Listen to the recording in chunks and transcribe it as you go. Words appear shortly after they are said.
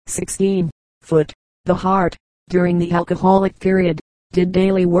16. Foot. The heart, during the alcoholic period, did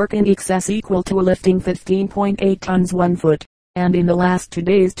daily work in excess equal to a lifting 15.8 tons 1 foot, and in the last 2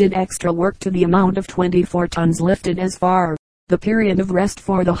 days did extra work to the amount of 24 tons lifted as far. The period of rest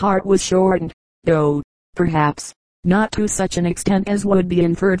for the heart was shortened, though, perhaps, not to such an extent as would be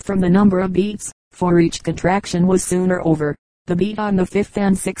inferred from the number of beats, for each contraction was sooner over. The beat on the 5th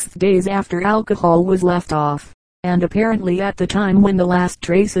and 6th days after alcohol was left off, and apparently at the time when the last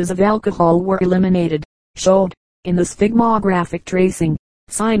traces of alcohol were eliminated, showed, in the sphygmographic tracing,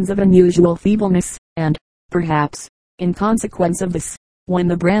 signs of unusual feebleness, and, perhaps, in consequence of this, when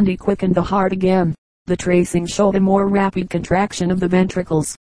the brandy quickened the heart again, the tracing showed a more rapid contraction of the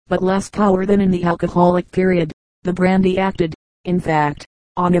ventricles, but less power than in the alcoholic period. The brandy acted, in fact,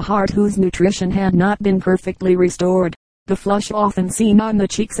 on a heart whose nutrition had not been perfectly restored. The flush often seen on the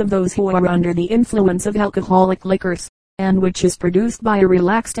cheeks of those who are under the influence of alcoholic liquors, and which is produced by a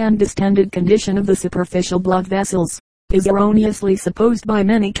relaxed and distended condition of the superficial blood vessels, is erroneously supposed by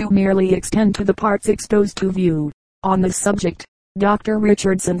many to merely extend to the parts exposed to view. On this subject, Dr.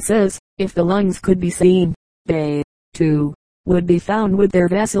 Richardson says, if the lungs could be seen, they, too, would be found with their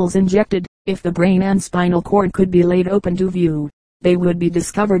vessels injected. If the brain and spinal cord could be laid open to view, they would be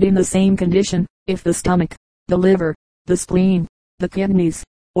discovered in the same condition. If the stomach, the liver, the spleen, the kidneys,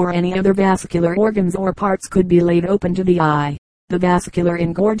 or any other vascular organs or parts could be laid open to the eye, the vascular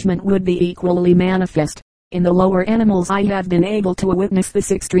engorgement would be equally manifest. In the lower animals I have been able to witness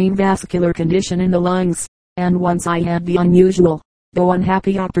this extreme vascular condition in the lungs, and once I had the unusual, though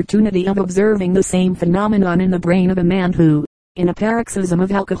unhappy opportunity of observing the same phenomenon in the brain of a man who, in a paroxysm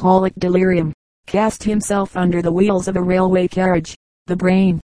of alcoholic delirium, cast himself under the wheels of a railway carriage. The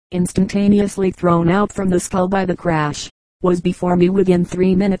brain, instantaneously thrown out from the skull by the crash, was before me within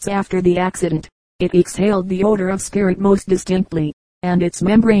 3 minutes after the accident. It exhaled the odor of spirit most distinctly, and its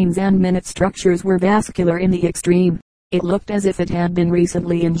membranes and minute structures were vascular in the extreme. It looked as if it had been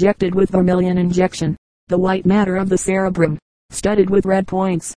recently injected with vermilion injection. The white matter of the cerebrum, studded with red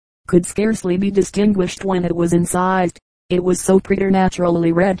points, could scarcely be distinguished when it was incised. It was so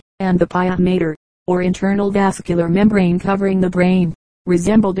preternaturally red, and the pia mater, or internal vascular membrane covering the brain,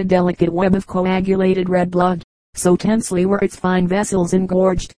 resembled a delicate web of coagulated red blood. So tensely were its fine vessels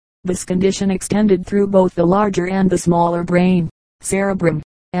engorged. This condition extended through both the larger and the smaller brain, cerebrum,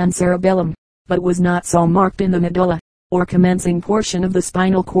 and cerebellum, but was not so marked in the medulla, or commencing portion of the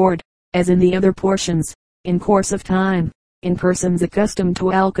spinal cord, as in the other portions. In course of time, in persons accustomed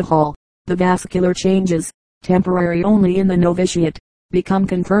to alcohol, the vascular changes, temporary only in the novitiate, become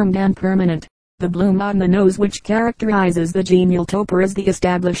confirmed and permanent. The bloom on the nose which characterizes the genial torpor is the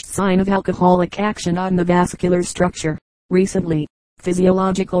established sign of alcoholic action on the vascular structure. Recently,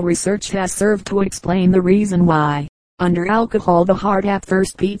 physiological research has served to explain the reason why, under alcohol, the heart at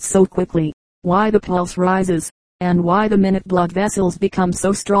first beats so quickly, why the pulse rises, and why the minute blood vessels become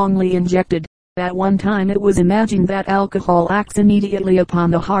so strongly injected. At one time it was imagined that alcohol acts immediately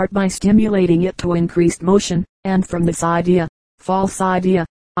upon the heart by stimulating it to increased motion, and from this idea, false idea,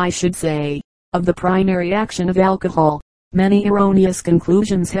 I should say, of the primary action of alcohol, many erroneous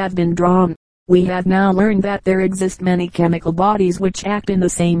conclusions have been drawn. We have now learned that there exist many chemical bodies which act in the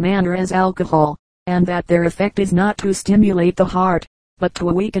same manner as alcohol, and that their effect is not to stimulate the heart, but to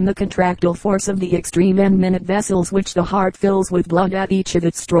weaken the contractile force of the extreme and minute vessels which the heart fills with blood at each of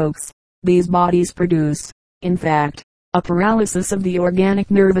its strokes. These bodies produce, in fact, a paralysis of the organic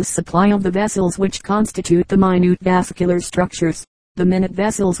nervous supply of the vessels which constitute the minute vascular structures. The minute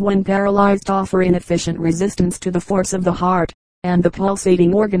vessels when paralyzed offer inefficient resistance to the force of the heart, and the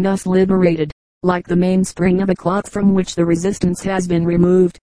pulsating organ thus liberated, like the mainspring of a clock from which the resistance has been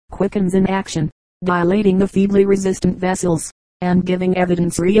removed, quickens in action, dilating the feebly resistant vessels, and giving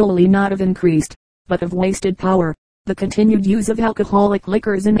evidence really not of increased, but of wasted power. The continued use of alcoholic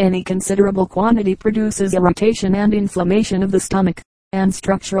liquors in any considerable quantity produces irritation and inflammation of the stomach, and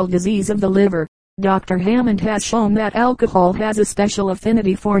structural disease of the liver. Dr. Hammond has shown that alcohol has a special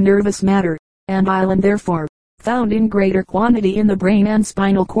affinity for nervous matter, and island therefore, found in greater quantity in the brain and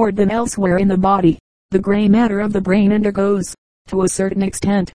spinal cord than elsewhere in the body. The gray matter of the brain undergoes, to a certain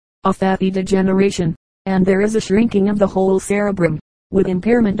extent, a fatty degeneration, and there is a shrinking of the whole cerebrum, with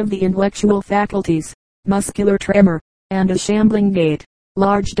impairment of the intellectual faculties, muscular tremor, and a shambling gait.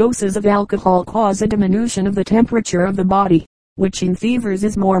 Large doses of alcohol cause a diminution of the temperature of the body, which in fevers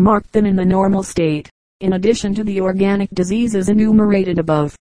is more marked than in the normal state. In addition to the organic diseases enumerated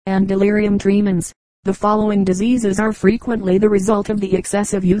above, and delirium tremens, the following diseases are frequently the result of the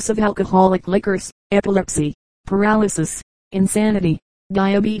excessive use of alcoholic liquors: epilepsy, paralysis, insanity,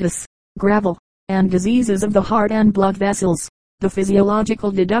 diabetes, gravel, and diseases of the heart and blood vessels. The physiological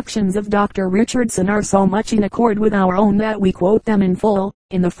deductions of Dr. Richardson are so much in accord with our own that we quote them in full.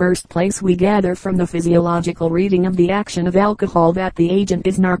 In the first place, we gather from the physiological reading of the action of alcohol that the agent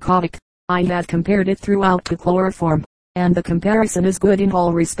is narcotic. I have compared it throughout to chloroform, and the comparison is good in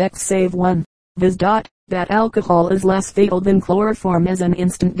all respects save one, viz. that alcohol is less fatal than chloroform as an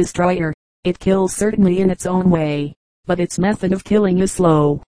instant destroyer. It kills certainly in its own way, but its method of killing is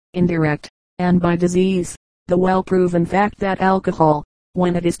slow, indirect, and by disease. The well-proven fact that alcohol,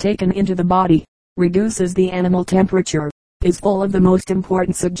 when it is taken into the body, reduces the animal temperature, is full of the most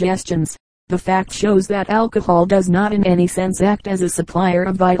important suggestions. The fact shows that alcohol does not in any sense act as a supplier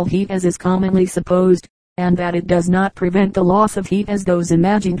of vital heat as is commonly supposed, and that it does not prevent the loss of heat as those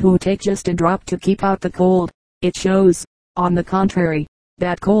imagine who take just a drop to keep out the cold. It shows, on the contrary,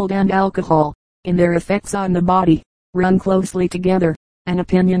 that cold and alcohol, in their effects on the body, run closely together, an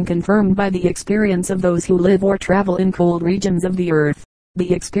opinion confirmed by the experience of those who live or travel in cold regions of the earth.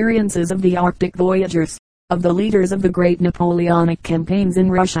 The experiences of the Arctic voyagers, of the leaders of the great Napoleonic campaigns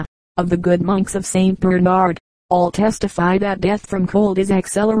in Russia, of the good monks of St. Bernard, all testify that death from cold is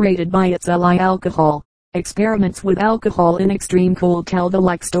accelerated by its ally alcohol. Experiments with alcohol in extreme cold tell the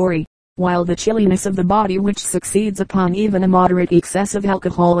like story, while the chilliness of the body which succeeds upon even a moderate excess of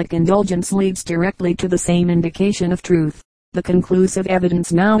alcoholic indulgence leads directly to the same indication of truth. The conclusive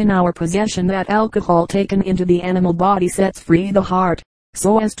evidence now in our possession that alcohol taken into the animal body sets free the heart,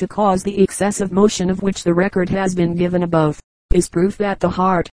 so as to cause the excessive motion of which the record has been given above, is proof that the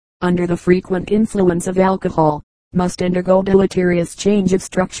heart, under the frequent influence of alcohol, must undergo deleterious change of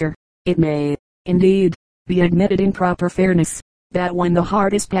structure. It may, indeed, be admitted in proper fairness, that when the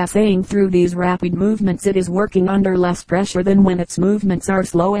heart is passing through these rapid movements it is working under less pressure than when its movements are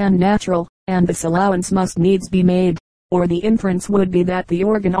slow and natural, and this allowance must needs be made, or the inference would be that the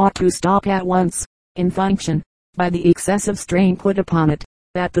organ ought to stop at once, in function, by the excessive strain put upon it.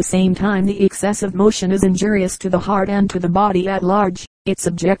 At the same time the excessive motion is injurious to the heart and to the body at large. It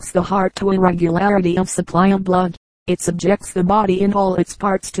subjects the heart to irregularity of supply of blood. It subjects the body in all its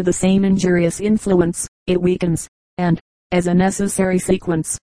parts to the same injurious influence. It weakens, and, as a necessary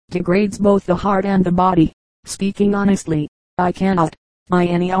sequence, degrades both the heart and the body. Speaking honestly, I cannot, by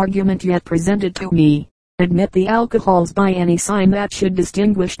any argument yet presented to me, admit the alcohols by any sign that should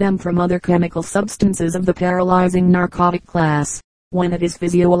distinguish them from other chemical substances of the paralyzing narcotic class. When it is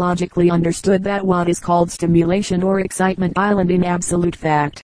physiologically understood that what is called stimulation or excitement island in absolute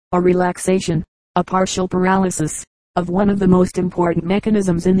fact, a relaxation, a partial paralysis, of one of the most important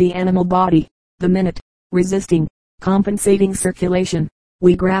mechanisms in the animal body, the minute, resisting, compensating circulation,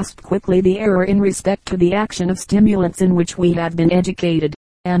 we grasp quickly the error in respect to the action of stimulants in which we have been educated,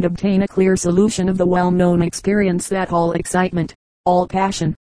 and obtain a clear solution of the well-known experience that all excitement, all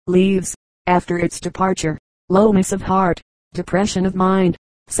passion, leaves, after its departure, lowness of heart, depression of mind,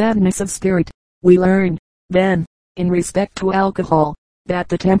 sadness of spirit. We learn, then, in respect to alcohol, that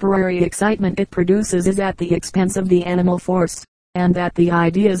the temporary excitement it produces is at the expense of the animal force, and that the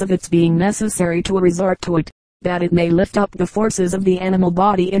ideas of its being necessary to resort to it, that it may lift up the forces of the animal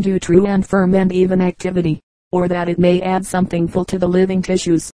body into true and firm and even activity, or that it may add something full to the living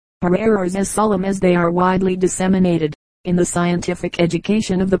tissues, are errors as solemn as they are widely disseminated. In the scientific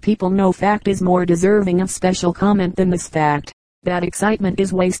education of the people no fact is more deserving of special comment than this fact, that excitement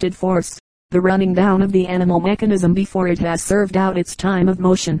is wasted force, the running down of the animal mechanism before it has served out its time of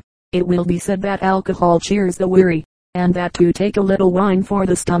motion. It will be said that alcohol cheers the weary, and that to take a little wine for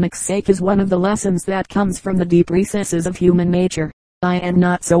the stomach's sake is one of the lessons that comes from the deep recesses of human nature. I am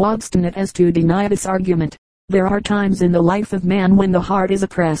not so obstinate as to deny this argument. There are times in the life of man when the heart is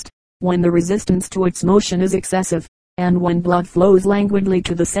oppressed, when the resistance to its motion is excessive, and when blood flows languidly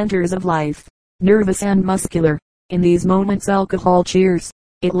to the centers of life, nervous and muscular. In these moments alcohol cheers.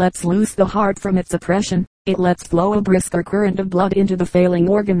 It lets loose the heart from its oppression. It lets flow a brisker current of blood into the failing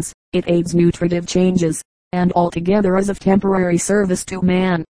organs. It aids nutritive changes, and altogether is of temporary service to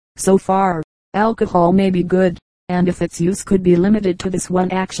man. So far, alcohol may be good, and if its use could be limited to this one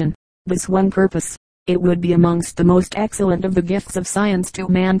action, this one purpose, it would be amongst the most excellent of the gifts of science to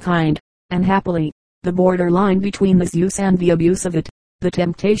mankind. And happily, the border line between this use and the abuse of it, the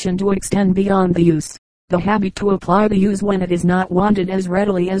temptation to extend beyond the use, the habit to apply the use when it is not wanted as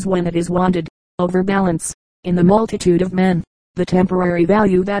readily as when it is wanted, overbalance, in the multitude of men, the temporary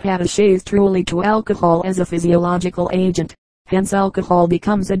value that attaches truly to alcohol as a physiological agent. Hence alcohol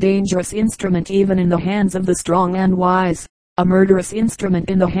becomes a dangerous instrument even in the hands of the strong and wise, a murderous instrument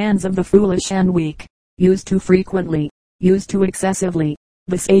in the hands of the foolish and weak. Used too frequently, used too excessively,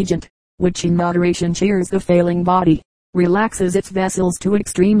 this agent, which in moderation cheers the failing body, relaxes its vessels too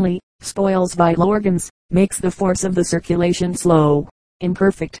extremely, spoils vital organs, makes the force of the circulation slow,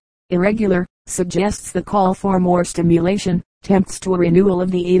 imperfect, irregular, suggests the call for more stimulation, tempts to a renewal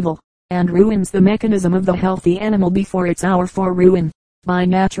of the evil, and ruins the mechanism of the healthy animal before its hour for ruin, by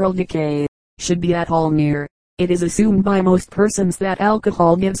natural decay, should be at all near. It is assumed by most persons that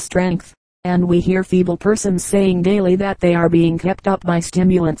alcohol gives strength, and we hear feeble persons saying daily that they are being kept up by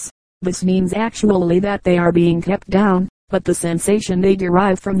stimulants. This means actually that they are being kept down, but the sensation they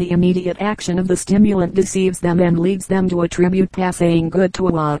derive from the immediate action of the stimulant deceives them and leads them to attribute passing good to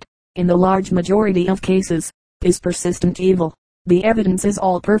what, in the large majority of cases, is persistent evil. The evidence is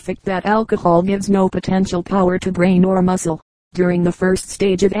all perfect that alcohol gives no potential power to brain or muscle. During the first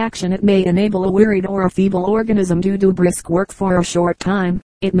stage of action it may enable a wearied or a feeble organism to do brisk work for a short time.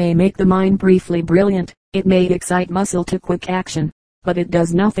 It may make the mind briefly brilliant. It may excite muscle to quick action. But it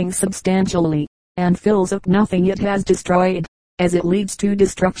does nothing substantially, and fills up nothing it has destroyed. As it leads to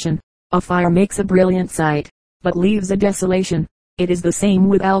destruction, a fire makes a brilliant sight, but leaves a desolation. It is the same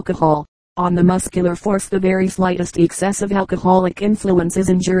with alcohol. On the muscular force the very slightest excess of alcoholic influence is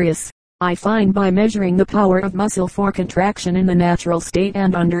injurious. I find by measuring the power of muscle for contraction in the natural state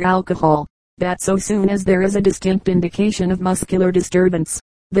and under alcohol, that so soon as there is a distinct indication of muscular disturbance,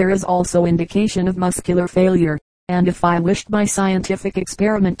 there is also indication of muscular failure. And if I wished by scientific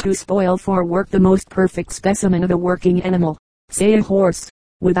experiment to spoil for work the most perfect specimen of a working animal, say a horse,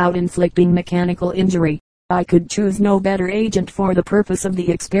 without inflicting mechanical injury, I could choose no better agent for the purpose of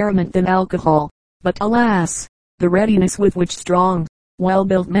the experiment than alcohol. But alas, the readiness with which strong,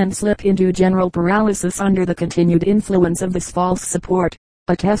 well-built men slip into general paralysis under the continued influence of this false support,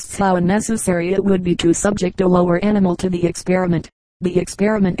 attests how unnecessary it would be to subject a lower animal to the experiment. The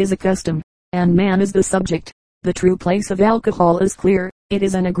experiment is a custom, and man is the subject. The true place of alcohol is clear. It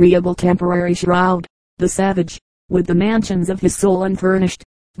is an agreeable temporary shroud. The savage, with the mansions of his soul unfurnished,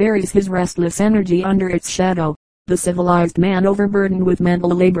 buries his restless energy under its shadow. The civilized man overburdened with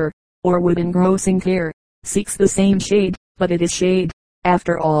mental labor, or with engrossing care, seeks the same shade, but it is shade,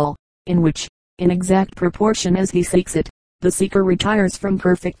 after all, in which, in exact proportion as he seeks it, the seeker retires from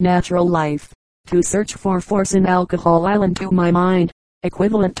perfect natural life. To search for force in Alcohol Island to my mind,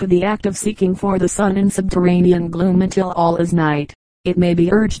 equivalent to the act of seeking for the sun in subterranean gloom until all is night. It may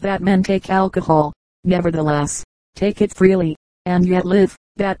be urged that men take alcohol, nevertheless, take it freely, and yet live,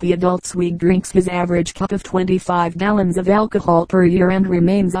 that the adult Swede drinks his average cup of 25 gallons of alcohol per year and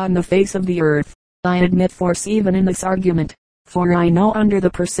remains on the face of the earth. I admit force even in this argument, for I know under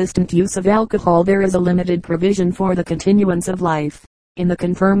the persistent use of alcohol there is a limited provision for the continuance of life. In the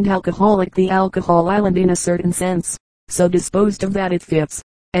confirmed alcoholic the alcohol island in a certain sense, so disposed of that it fits,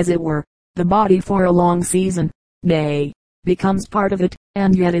 as it were, the body for a long season, nay, becomes part of it,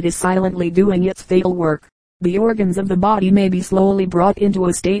 and yet it is silently doing its fatal work. The organs of the body may be slowly brought into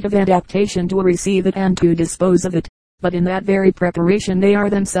a state of adaptation to receive it and to dispose of it, but in that very preparation they are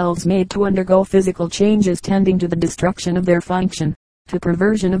themselves made to undergo physical changes tending to the destruction of their function, to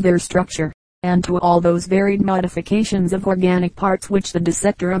perversion of their structure, and to all those varied modifications of organic parts which the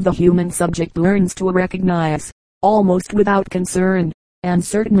dissector of the human subject learns to recognize, almost without concern, and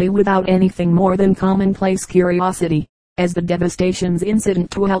certainly without anything more than commonplace curiosity, as the devastations incident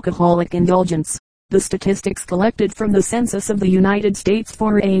to alcoholic indulgence. The statistics collected from the census of the United States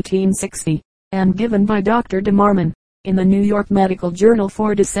for 1860, and given by Dr. de Marman, in the New York Medical Journal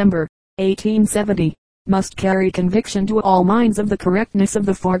for December, 1870, must carry conviction to all minds of the correctness of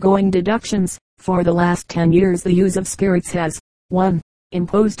the foregoing deductions. For the last 10 years the use of spirits has, 1.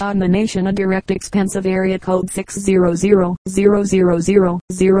 Imposed on the nation a direct expense of area code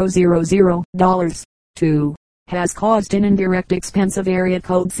 $600,000,000. 2. Has caused an indirect expense of area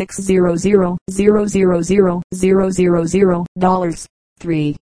code $600,000,000.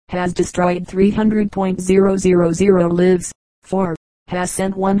 3. Has destroyed 300,000 lives. 4. Has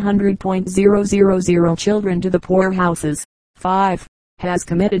sent 100,000 children to the poorhouses. 5. Has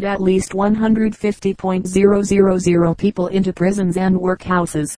committed at least 150,000 people into prisons and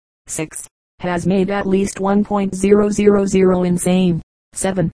workhouses. 6. Has made at least 1,000 insane.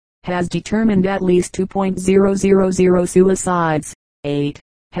 7. Has determined at least 2,000 suicides. 8.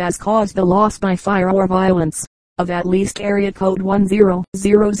 Has caused the loss by fire or violence, of at least area code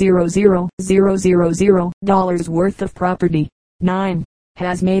 $1,000,000 worth of property. 9.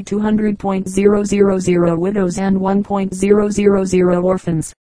 Has made 200,000 widows and 1,000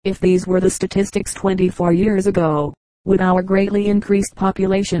 orphans. If these were the statistics 24 years ago, with our greatly increased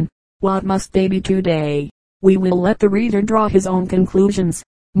population, what must they be today? We will let the reader draw his own conclusions.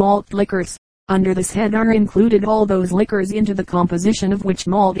 Malt liquors. Under this head are included all those liquors into the composition of which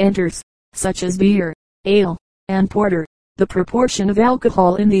malt enters, such as beer, ale, and porter. The proportion of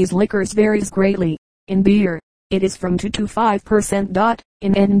alcohol in these liquors varies greatly. In beer, it is from 2 to 5%.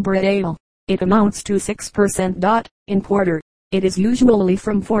 In Edinburgh ale, it amounts to 6%. In porter, it is usually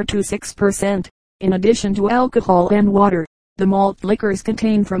from 4 to 6%. In addition to alcohol and water, the malt liquors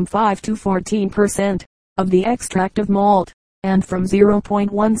contain from 5 to 14% of the extract of malt, and from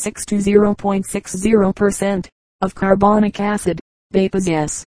 0.16 to 0.60% of carbonic acid. They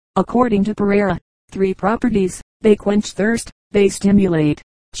possess, according to Pereira, 3 properties. They quench thirst, they stimulate,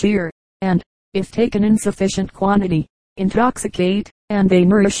 cheer, and, if taken in sufficient quantity, intoxicate, and they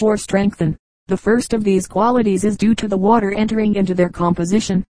nourish or strengthen. The first of these qualities is due to the water entering into their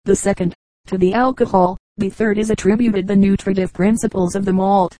composition, the second, to the alcohol, the third is attributed the nutritive principles of the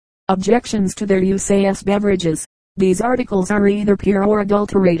malt. Objections to their use as beverages. These articles are either pure or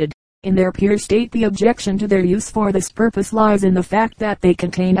adulterated. In their pure state the objection to their use for this purpose lies in the fact that they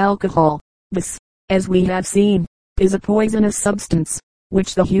contain alcohol. This, as we have seen, is a poisonous substance,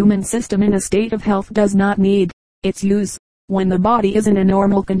 which the human system in a state of health does not need. Its use, when the body is in a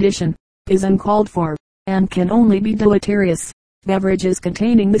normal condition, is uncalled for, and can only be deleterious. Beverages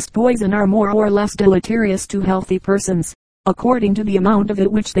containing this poison are more or less deleterious to healthy persons, according to the amount of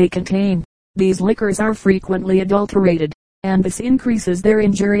it which they contain. These liquors are frequently adulterated, and this increases their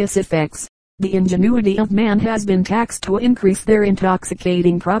injurious effects. The ingenuity of man has been taxed to increase their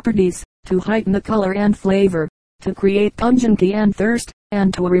intoxicating properties, to heighten the color and flavor, to create pungency and thirst,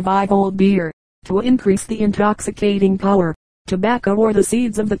 and to revive old beer, to increase the intoxicating power. Tobacco or the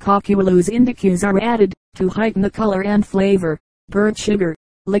seeds of the Cocculus indicus are added, to heighten the color and flavor. Burnt sugar,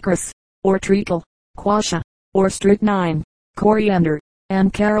 licorice, or treacle, quassia, or strychnine, coriander,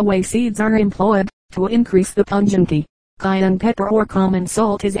 and caraway seeds are employed, to increase the pungency. Cayenne pepper or common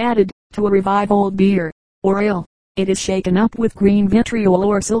salt is added, to revive old beer, or ale. It is shaken up with green vitriol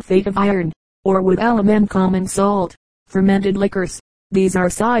or sulfate of iron, or with alum and common salt. Fermented liquors. These are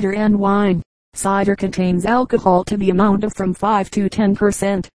cider and wine. Cider contains alcohol to the amount of from 5 to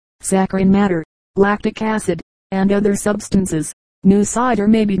 10%, saccharine matter, lactic acid, and other substances. New cider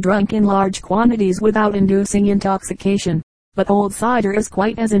may be drunk in large quantities without inducing intoxication, but old cider is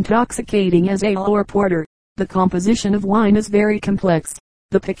quite as intoxicating as ale or porter. The composition of wine is very complex.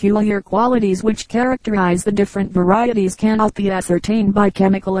 The peculiar qualities which characterize the different varieties cannot be ascertained by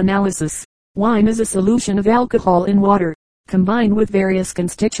chemical analysis. Wine is a solution of alcohol in water, combined with various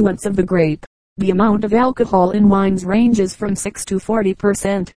constituents of the grape. The amount of alcohol in wines ranges from 6 to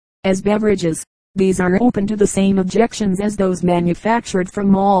 40%. As beverages, these are open to the same objections as those manufactured from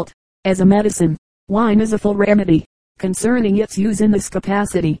malt. As a medicine, wine is a full remedy. Concerning its use in this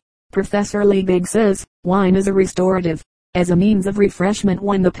capacity, Professor Liebig says, wine is a restorative, as a means of refreshment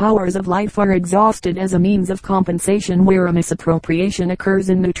when the powers of life are exhausted, as a means of compensation where a misappropriation occurs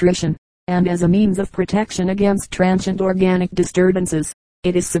in nutrition, and as a means of protection against transient organic disturbances.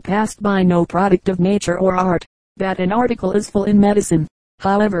 It is surpassed by no product of nature or art. That an article is full in medicine,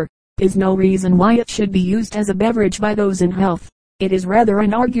 however, is no reason why it should be used as a beverage by those in health. It is rather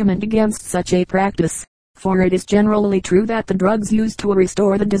an argument against such a practice, for it is generally true that the drugs used to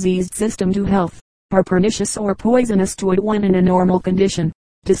restore the diseased system to health, are pernicious or poisonous to it when in a normal condition.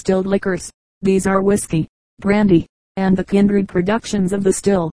 Distilled liquors. These are whiskey, brandy, and the kindred productions of the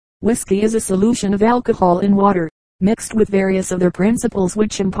still. Whiskey is a solution of alcohol in water, mixed with various other principles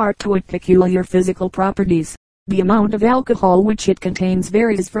which impart to it peculiar physical properties. The amount of alcohol which it contains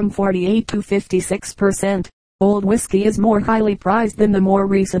varies from 48 to 56%. Old whiskey is more highly prized than the more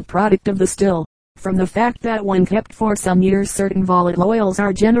recent product of the still, from the fact that when kept for some years certain volatile oils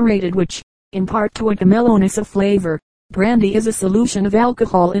are generated which impart to it a mellowness of flavor. Brandy is a solution of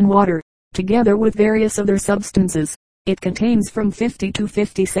alcohol in water, together with various other substances. It contains from 50 to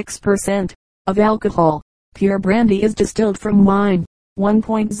 56% of alcohol. Pure brandy is distilled from wine.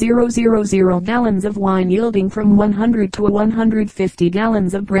 1.000 gallons of wine yielding from 100 to 150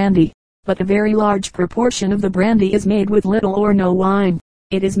 gallons of brandy. But a very large proportion of the brandy is made with little or no wine.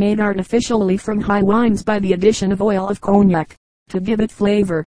 It is made artificially from high wines by the addition of oil of cognac, to give it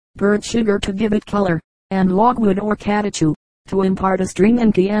flavor, burnt sugar to give it color, and logwood or catechu, to impart a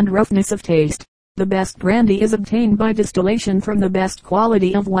stringency and roughness of taste. The best brandy is obtained by distillation from the best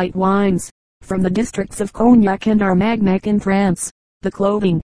quality of white wines, from the districts of Cognac and Armagnac in France. The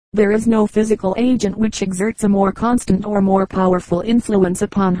clothing. There is no physical agent which exerts a more constant or more powerful influence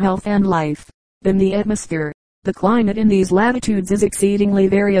upon health and life than the atmosphere. The climate in these latitudes is exceedingly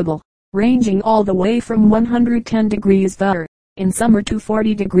variable, ranging all the way from 110 degrees Fahr. in summer to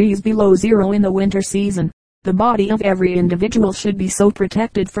 40 degrees below zero in the winter season. The body of every individual should be so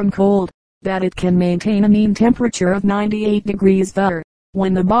protected from cold, that it can maintain a mean temperature of 98 degrees Fahr.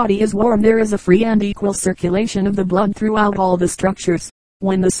 When the body is warm there is a free and equal circulation of the blood throughout all the structures.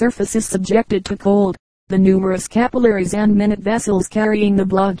 When the surface is subjected to cold, the numerous capillaries and minute vessels carrying the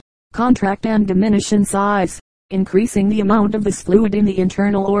blood, contract and diminish in size, increasing the amount of this fluid in the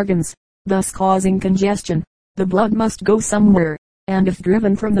internal organs, thus causing congestion. The blood must go somewhere, and if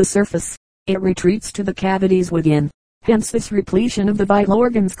driven from the surface, it retreats to the cavities within. Hence this repletion of the vital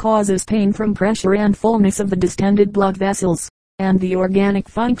organs causes pain from pressure and fullness of the distended blood vessels, and the organic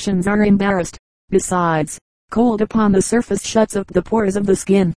functions are embarrassed. Besides, cold upon the surface shuts up the pores of the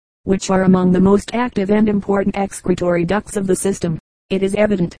skin, which are among the most active and important excretory ducts of the system. It is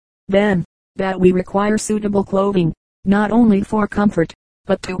evident, then, that we require suitable clothing, not only for comfort,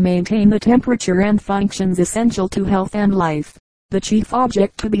 but to maintain the temperature and functions essential to health and life. The chief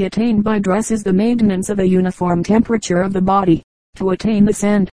object to be attained by dress is the maintenance of a uniform temperature of the body. To attain this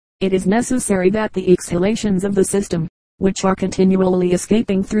end, it is necessary that the exhalations of the system, which are continually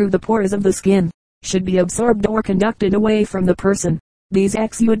escaping through the pores of the skin, should be absorbed or conducted away from the person. These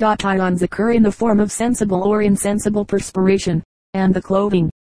exudations occur in the form of sensible or insensible perspiration, and the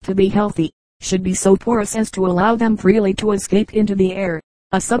clothing, to be healthy, should be so porous as to allow them freely to escape into the air.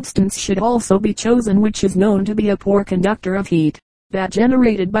 A substance should also be chosen which is known to be a poor conductor of heat. That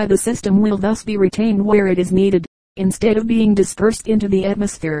generated by the system will thus be retained where it is needed, instead of being dispersed into the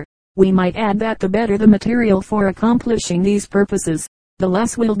atmosphere. We might add that the better the material for accomplishing these purposes, the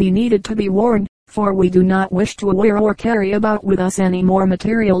less will be needed to be worn, for we do not wish to wear or carry about with us any more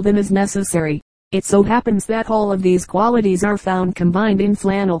material than is necessary. It so happens that all of these qualities are found combined in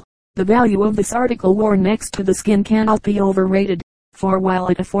flannel. The value of this article worn next to the skin cannot be overrated, for while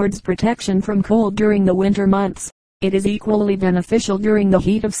it affords protection from cold during the winter months, it is equally beneficial during the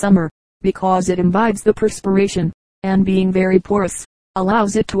heat of summer, because it imbibes the perspiration, and being very porous,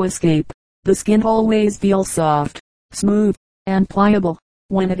 allows it to escape. The skin always feels soft, smooth, and pliable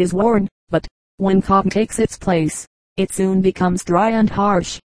when it is worn, but when cotton takes its place, it soon becomes dry and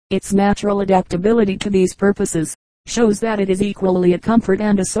harsh. Its natural adaptability to these purposes shows that it is equally a comfort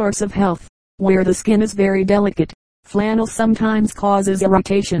and a source of health. Where the skin is very delicate, flannel sometimes causes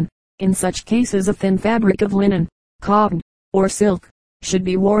irritation. In such cases a thin fabric of linen, cotton, or silk, should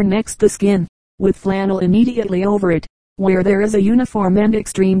be worn next the skin, with flannel immediately over it. Where there is a uniform and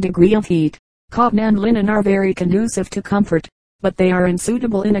extreme degree of heat, cotton and linen are very conducive to comfort, but they are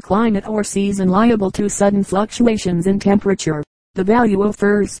unsuitable in a climate or season liable to sudden fluctuations in temperature. The value of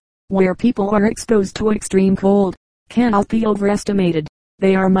furs, where people are exposed to extreme cold, cannot be overestimated.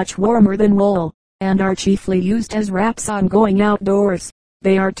 They are much warmer than wool, and are chiefly used as wraps on going outdoors.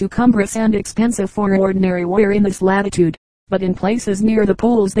 They are too cumbrous and expensive for ordinary wear in this latitude, but in places near the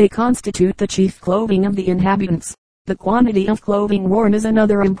poles they constitute the chief clothing of the inhabitants. The quantity of clothing worn is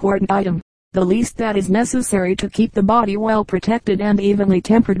another important item. The least that is necessary to keep the body well protected and evenly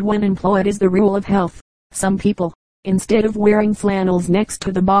tempered when employed is the rule of health. Some people, instead of wearing flannels next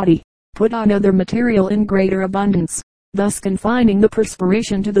to the body, put on other material in greater abundance, thus confining the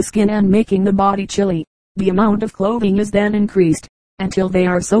perspiration to the skin and making the body chilly. The amount of clothing is then increased, until they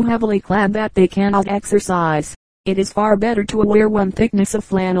are so heavily clad that they cannot exercise. It is far better to wear one thickness of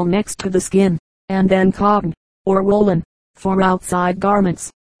flannel next to the skin, and then cotton, or woolen, for outside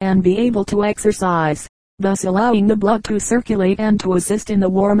garments, and be able to exercise, thus allowing the blood to circulate and to assist in the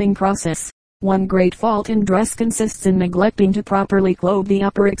warming process. One great fault in dress consists in neglecting to properly clothe the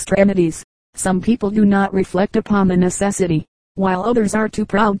upper extremities. Some people do not reflect upon the necessity, while others are too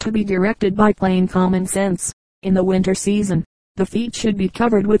proud to be directed by plain common sense. In the winter season, the feet should be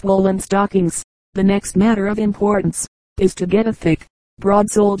covered with woolen stockings. The next matter of importance is to get a thick,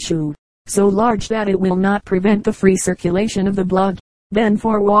 broad-soled shoe, so large that it will not prevent the free circulation of the blood. Then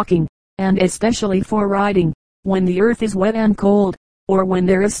for walking, and especially for riding, when the earth is wet and cold, or when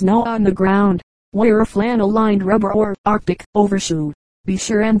there is snow on the ground, wear a flannel-lined rubber or arctic overshoe. Be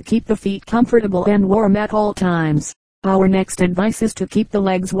sure and keep the feet comfortable and warm at all times. Our next advice is to keep the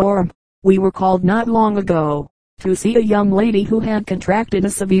legs warm. We were called not long ago to see a young lady who had contracted a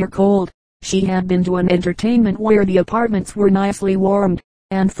severe cold. She had been to an entertainment where the apartments were nicely warmed,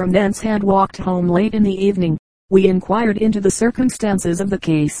 and from thence had walked home late in the evening. We inquired into the circumstances of the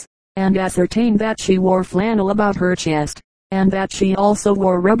case, and ascertained that she wore flannel about her chest, and that she also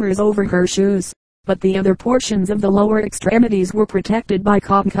wore rubbers over her shoes, but the other portions of the lower extremities were protected by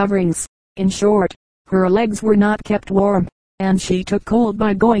cotton coverings. In short, her legs were not kept warm, and she took cold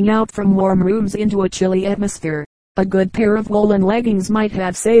by going out from warm rooms into a chilly atmosphere. A good pair of woolen leggings might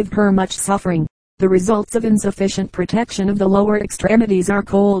have saved her much suffering. The results of insufficient protection of the lower extremities are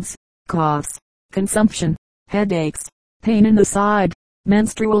colds, coughs, consumption, headaches, pain in the side,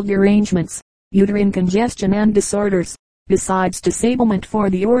 menstrual derangements, uterine congestion and disorders. besides disablement for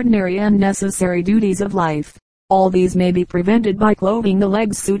the ordinary and necessary duties of life. All these may be prevented by clothing the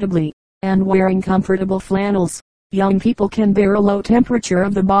legs suitably, and wearing comfortable flannels. Young people can bear a low temperature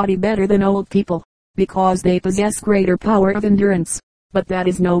of the body better than old people, because they possess greater power of endurance. But that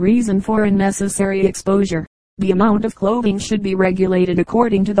is no reason for unnecessary exposure. The amount of clothing should be regulated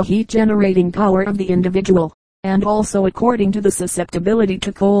according to the heat generating power of the individual, and also according to the susceptibility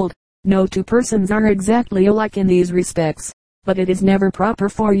to cold. No two persons are exactly alike in these respects, but it is never proper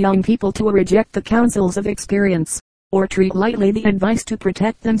for young people to reject the counsels of experience, or treat lightly the advice to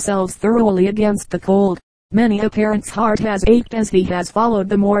protect themselves thoroughly against the cold. Many a parent's heart has ached as he has followed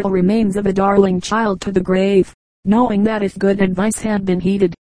the mortal remains of a darling child to the grave, knowing that if good advice had been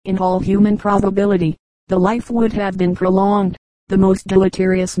heeded, in all human probability, the life would have been prolonged. The most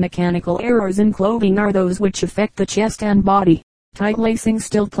deleterious mechanical errors in clothing are those which affect the chest and body. Tight lacing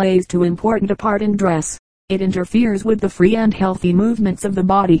still plays too important a part in dress. It interferes with the free and healthy movements of the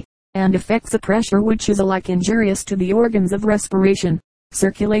body, and affects a pressure which is alike injurious to the organs of respiration,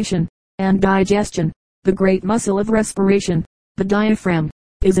 circulation, and digestion. The great muscle of respiration, the diaphragm,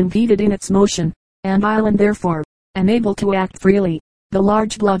 is impeded in its motion, and island therefore, unable to act freely. The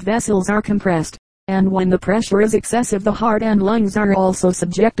large blood vessels are compressed, and when the pressure is excessive the heart and lungs are also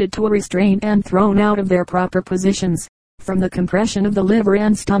subjected to a restraint and thrown out of their proper positions. From the compression of the liver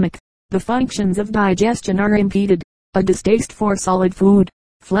and stomach, the functions of digestion are impeded. A distaste for solid food,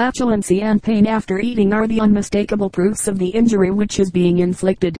 flatulency and pain after eating are the unmistakable proofs of the injury which is being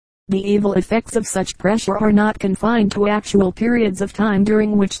inflicted. The evil effects of such pressure are not confined to actual periods of time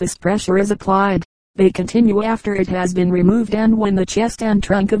during which this pressure is applied. They continue after it has been removed, and when the chest and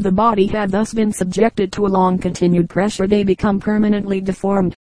trunk of the body have thus been subjected to a long continued pressure they become permanently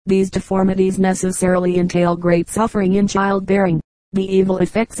deformed. These deformities necessarily entail great suffering in childbearing. The evil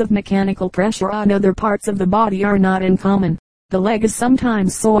effects of mechanical pressure on other parts of the body are not uncommon. The leg is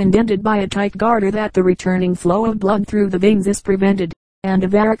sometimes so indented by a tight garter that the returning flow of blood through the veins is prevented, and a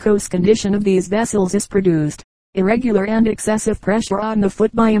varicose condition of these vessels is produced. Irregular and excessive pressure on the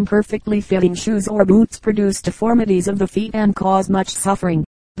foot by imperfectly fitting shoes or boots produce deformities of the feet and cause much suffering.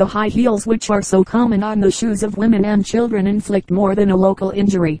 The high heels which are so common on the shoes of women and children inflict more than a local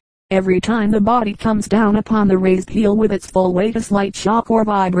injury. Every time the body comes down upon the raised heel with its full weight a slight shock or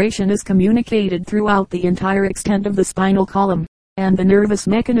vibration is communicated throughout the entire extent of the spinal column, and the nervous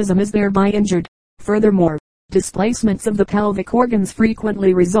mechanism is thereby injured. Furthermore, displacements of the pelvic organs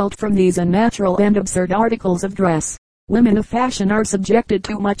frequently result from these unnatural and absurd articles of dress. Women of fashion are subjected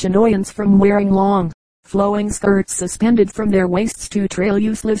to much annoyance from wearing long, flowing skirts suspended from their waists to trail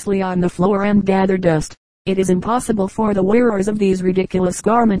uselessly on the floor and gather dust. It is impossible for the wearers of these ridiculous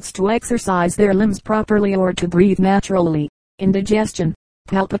garments to exercise their limbs properly or to breathe naturally. Indigestion,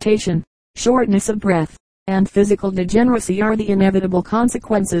 palpitation, shortness of breath, and physical degeneracy are the inevitable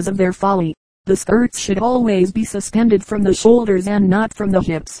consequences of their folly. The skirts should always be suspended from the shoulders and not from the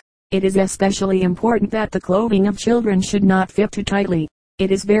hips. It is especially important that the clothing of children should not fit too tightly.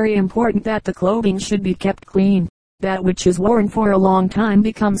 It is very important that the clothing should be kept clean. That which is worn for a long time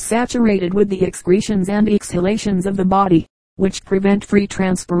becomes saturated with the excretions and exhalations of the body, which prevent free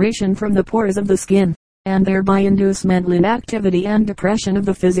transpiration from the pores of the skin, and thereby induce mental inactivity and depression of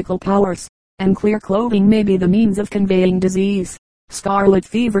the physical powers. And clear clothing may be the means of conveying disease. Scarlet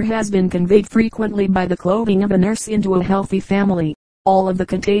fever has been conveyed frequently by the clothing of a nurse into a healthy family. All of the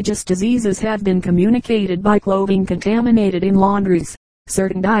contagious diseases have been communicated by clothing contaminated in laundries.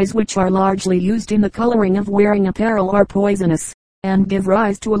 Certain dyes which are largely used in the coloring of wearing apparel are poisonous, and give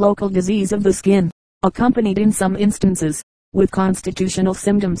rise to a local disease of the skin, accompanied in some instances, with constitutional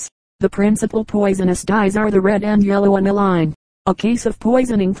symptoms. The principal poisonous dyes are the red and yellow aniline. A case of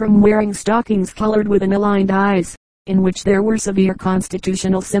poisoning from wearing stockings colored with aniline dyes, in which there were severe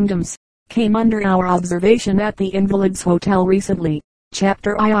constitutional symptoms, came under our observation at the Invalids Hotel recently.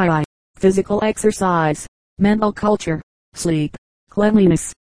 Chapter III. Physical exercise, mental culture, sleep,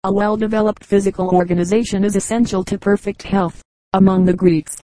 cleanliness. A well-developed physical organization is essential to perfect health. Among the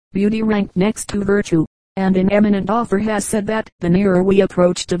Greeks, beauty ranked next to virtue, and an eminent author has said that the nearer we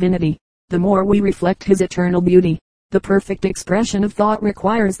approach divinity, the more we reflect his eternal beauty. The perfect expression of thought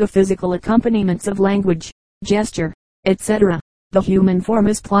requires the physical accompaniments of language, gesture, etc. The human form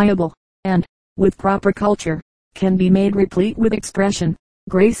is pliable, and, with proper culture, can be made replete with expression,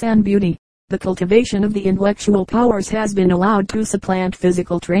 grace and beauty. The cultivation of the intellectual powers has been allowed to supplant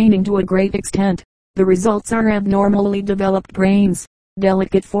physical training to a great extent. The results are abnormally developed brains,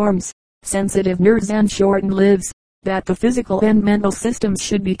 delicate forms, sensitive nerves and shortened lives. That the physical and mental systems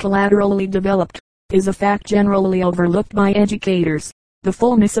should be collaterally developed, is a fact generally overlooked by educators. The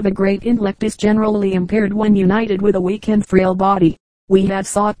fullness of a great intellect is generally impaired when united with a weak and frail body. We have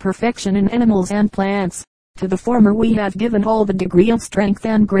sought perfection in animals and plants. To the former we have given all the degree of strength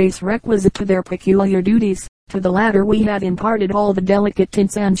and grace requisite to their peculiar duties. To the latter we have imparted all the delicate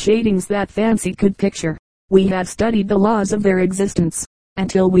tints and shadings that fancy could picture. We have studied the laws of their existence,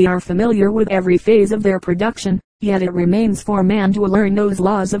 until we are familiar with every phase of their production. Yet it remains for man to learn those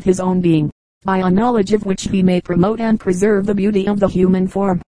laws of his own being, by a knowledge of which he may promote and preserve the beauty of the human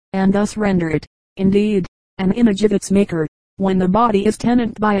form, and thus render it, indeed, an image of its maker. When the body is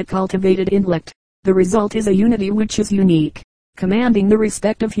tenanted by a cultivated intellect, the result is a unity which is unique, commanding the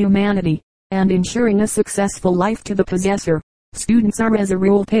respect of humanity, and ensuring a successful life to the possessor. Students are as a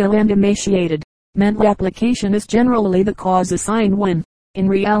rule pale and emaciated. Mental application is generally the cause assigned when, in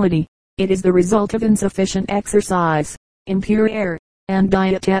reality, it is the result of insufficient exercise, impure air, and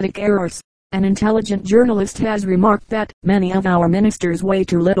dietetic errors. An intelligent journalist has remarked that many of our ministers weigh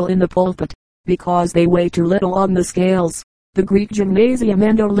too little in the pulpit, because they weigh too little on the scales. The Greek gymnasium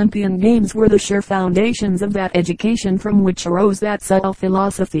and Olympian games were the sure foundations of that education from which arose that subtle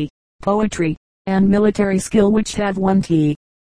philosophy, poetry, and military skill which have won T.